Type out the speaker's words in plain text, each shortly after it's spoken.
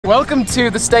Welcome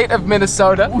to the state of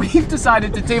Minnesota. We've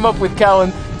decided to team up with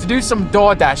Kellen to do some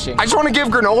door dashing. I just want to give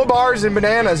granola bars and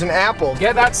bananas and apples.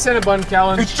 Get that Cinnabon,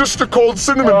 Kellen. It's just a cold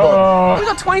cinnamon bun. We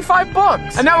got 25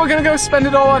 bucks. And now we're gonna go spend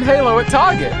it all on Halo at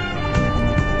Target.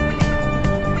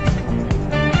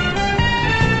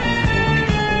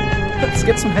 Let's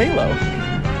get some Halo.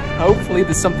 Hopefully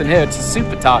there's something here. It's a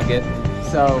super Target.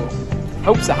 So,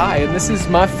 hopes are high. And this is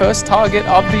my first Target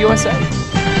of the USA.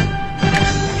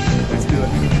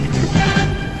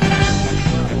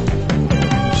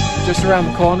 Just around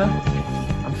the corner.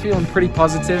 I'm feeling pretty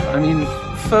positive. I mean,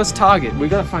 first Target, we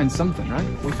gotta find something,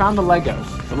 right? We found the Lego.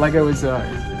 The Lego is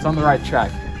it's on the right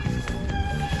track.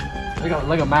 We got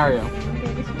Lego Mario.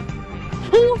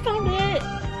 Who found it?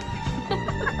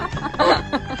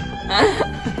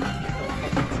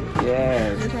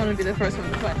 Yeah. I just want to be the first one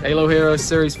to find it. Halo Heroes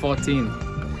Series 14.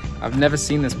 I've never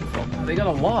seen this before. They got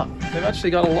a lot. They've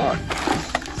actually got a lot.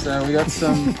 So we got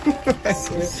some.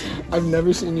 I've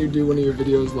never seen you do one of your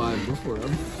videos live before.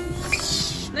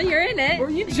 No, you're in it.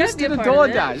 Well, you gotta just be did a part door of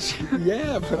it. dash.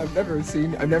 Yeah, but I've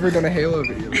never done a Halo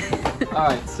video before.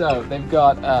 Alright, so they've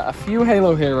got a few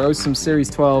Halo Heroes, some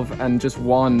Series 12, and just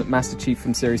one Master Chief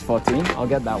from Series 14. I'll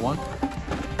get that one.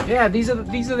 Yeah, these are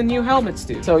the new helmets,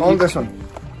 dude. So This one.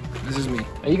 This is me.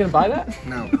 Are you gonna buy that?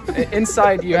 No.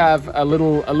 Inside you have a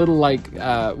little like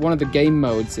one of the game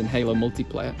modes in Halo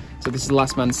multiplayer. So this is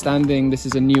Last Man Standing. This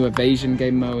is a new evasion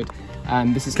game mode,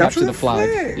 and this is Capture the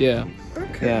Flag. Yeah.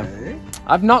 Okay. Yeah.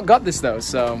 I've not got this though,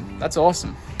 so that's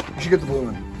awesome. You should get the blue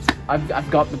one. I've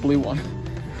got the blue one.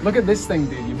 Look at this thing,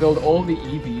 dude. You build all the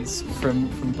EVs from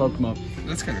Pokemon.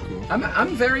 That's kind of cool.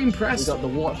 I'm very impressed. We got the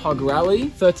Warthog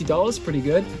Rally, $30, pretty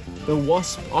good. The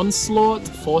Wasp Onslaught,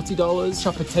 $40.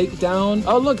 Chopper Takedown.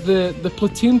 Oh look, the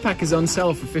Platoon pack is on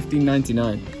sale for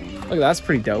 $15.99. Look, that's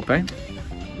pretty dope, eh?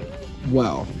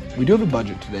 Well, we do have a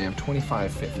budget today of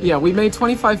 $25.50. Yeah, we made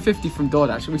 $25.50 from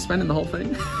DoorDash. Are we spending the whole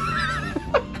thing?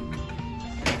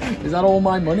 Is that all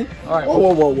my money? All right.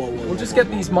 Whoa. We'll just get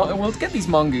these. We'll get these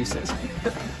mongooses.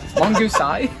 Mongoose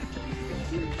eye.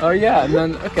 Oh yeah, and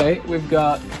then okay, we've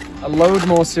got a load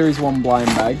more Series 1 blind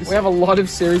bags. We have a lot of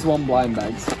Series 1 blind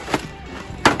bags.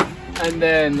 And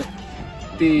then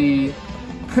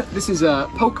this is a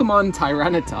Pokemon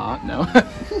Tyranitar. No,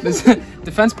 this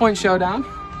Defense Point Showdown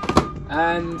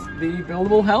and the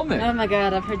buildable helmet. Oh my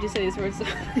god, I've heard you say these words.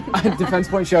 Defense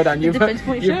Point Showdown. You've Defense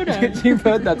Point Showdown. You've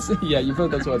heard that. Yeah, you've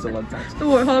heard those words a lot of times. The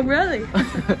Warthog Rally.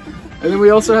 And then we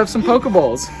also have some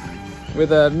Pokeballs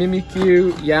with a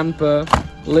Mimikyu, Yamper,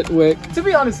 Litwick. To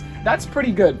be honest, that's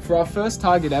pretty good. For our first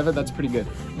Target ever, that's pretty good.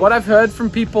 What I've heard from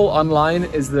people online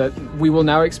is that we will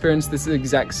now experience this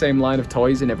exact same line of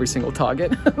toys in every single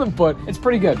Target. But it's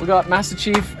pretty good. We got Master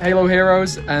Chief, Halo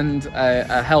Heroes, and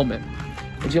a helmet.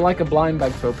 Would you like a blind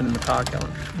bag to open in the car,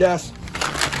 Kellen? Yes.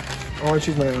 I want to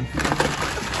choose my own.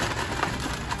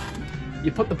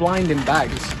 You put the blind in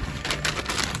bags.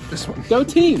 This one. Go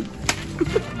team!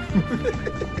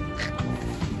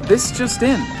 This just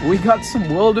in, we got some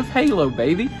World of Halo,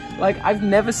 baby. Like, I've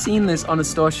never seen this on a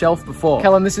store shelf before.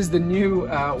 Kellen, this is the new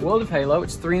World of Halo.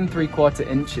 It's 3 3/4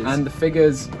 inches. And the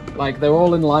figures, like, they're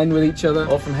all in line with each other,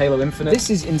 all from Halo Infinite. This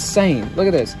is insane. Look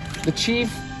at this. The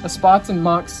Chief, a Spartan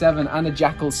Mark 7, and a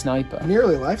Jackal Sniper.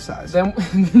 Nearly life size. Then,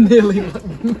 nearly,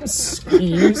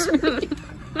 excuse me.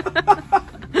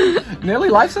 Nearly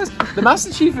life size. The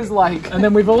Master Chief is like, and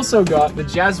then we've also got the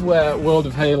Jazzware World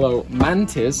of Halo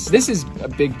Mantis. This is a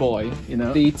big boy, you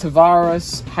know. The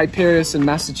Tavares, Hyperius, and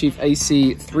Master Chief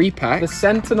AC 3-pack. The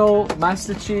Sentinel,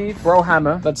 Master Chief,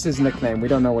 Brohammer. That's his nickname. We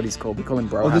don't know what he's called. We call him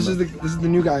Brohammer. Oh, this is the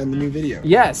new guy in the new video.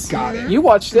 Yes. Got it. You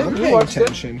watched it. I'm You paying watched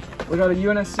attention. it. We got a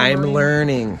UNSC I'm Marine.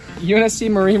 learning. UNSC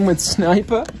Marine with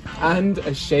Sniper and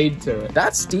a Shade turret.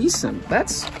 That's decent.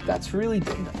 That's pretty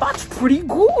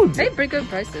good. They pretty good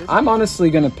prices. I'm honestly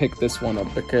gonna pick this one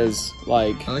up because,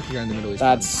 like, I like the guy in the middle.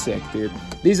 that's sick, dude.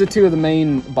 These are two of the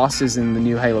main bosses in the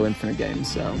new Halo Infinite game,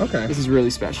 so okay, this is really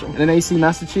special. And an AC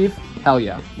Master Chief, hell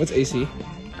yeah. What's AC?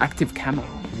 Active camo.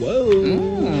 Whoa.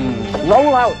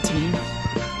 Roll out, team.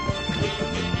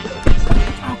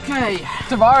 Okay,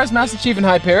 Tavares, Master Chief, and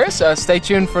Hyperius. Stay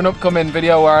tuned for an upcoming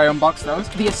video where I unbox those.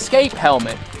 The Escape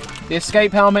Helmet. The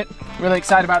Escape Helmet, really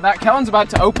excited about that. Kellen's about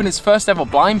to open his first ever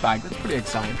blind bag. That's pretty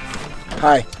exciting.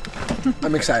 Hi,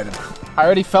 I'm excited. I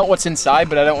already felt what's inside,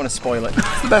 but I don't want to spoil it.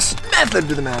 It's the best method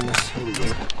to the madness. Here we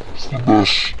go. It's the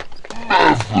best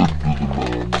method to the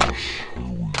madness.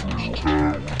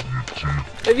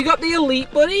 Have you got the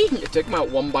Elite, buddy? You take them out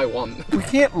one by one. We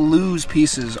can't lose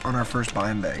pieces on our first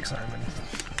blind bag, Simon.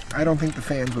 I don't think the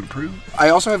fans would approve. I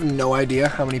also have no idea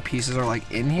how many pieces are like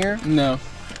in here. No.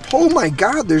 Oh my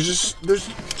God, there's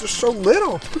so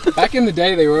little. Back in the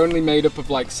day, they were only made up of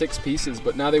like 6 pieces,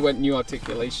 but now they went new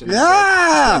articulations.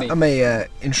 Yeah! Like I'm a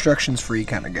instructions free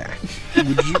kind of guy.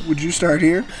 Would you start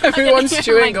here? Everyone's Yeah,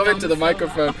 chewing my up into the gums.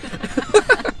 microphone.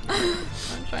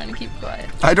 I'm trying to keep quiet.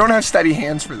 I don't have steady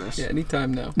hands for this. Yeah,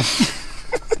 anytime now.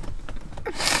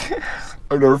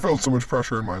 I've never felt so much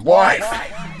pressure in my life.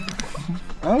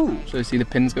 Oh. So you see the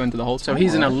pins go into the hole. So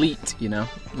he's an elite, you know,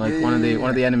 like one of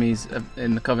the enemies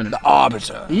in the Covenant. The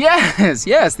Arbiter.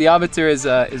 Yes, the Arbiter is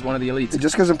one of the elites.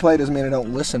 Just because I play doesn't mean I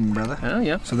don't listen, brother. Oh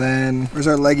yeah. So then, where's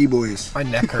our leggy boys? My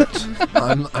neck hurts.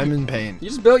 I'm in pain. You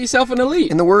just built yourself an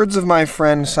elite. In the words of my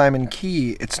friend Simon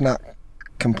Key, it's not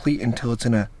complete until it's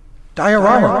in a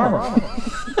diorama.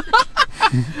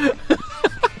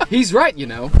 He's right, you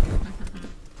know.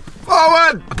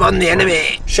 Forward! Upon the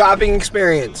enemy. Shopping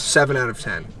experience, 7 out of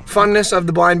 10. Funness of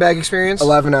the blind bag experience,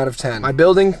 11 out of 10. My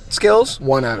building skills,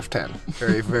 1 out of 10.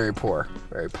 Very, very poor.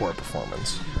 Very poor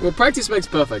performance. Well, practice makes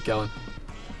perfect, Kellen.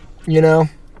 You know,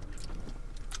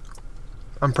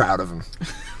 I'm proud of him.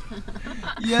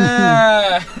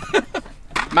 Yeah.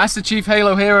 Master Chief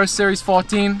Halo Heroes Series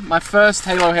 14. My first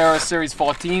Halo Heroes Series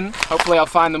 14. Hopefully I'll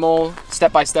find them all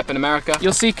step by step in America.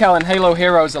 You'll see, Kellen, Halo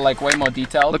Heroes are like way more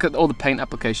detailed. Look at all the paint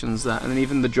applications there, and then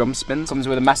even the drum spins. Comes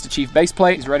with a Master Chief base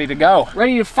plate. He's ready to go.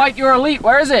 Ready to fight your elite.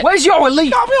 Where is it? Where's your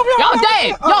elite? Y'all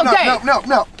dead. Y'all dead.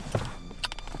 No.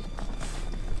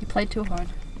 You played too hard.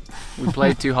 We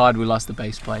played too hard, we lost the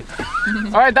base plate.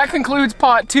 All right, that concludes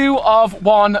part 2 of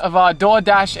 1 of our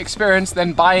DoorDash experience,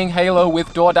 then buying Halo with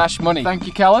DoorDash money. Thank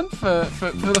you, Kellen, for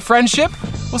the friendship.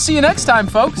 We'll see you next time,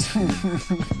 folks.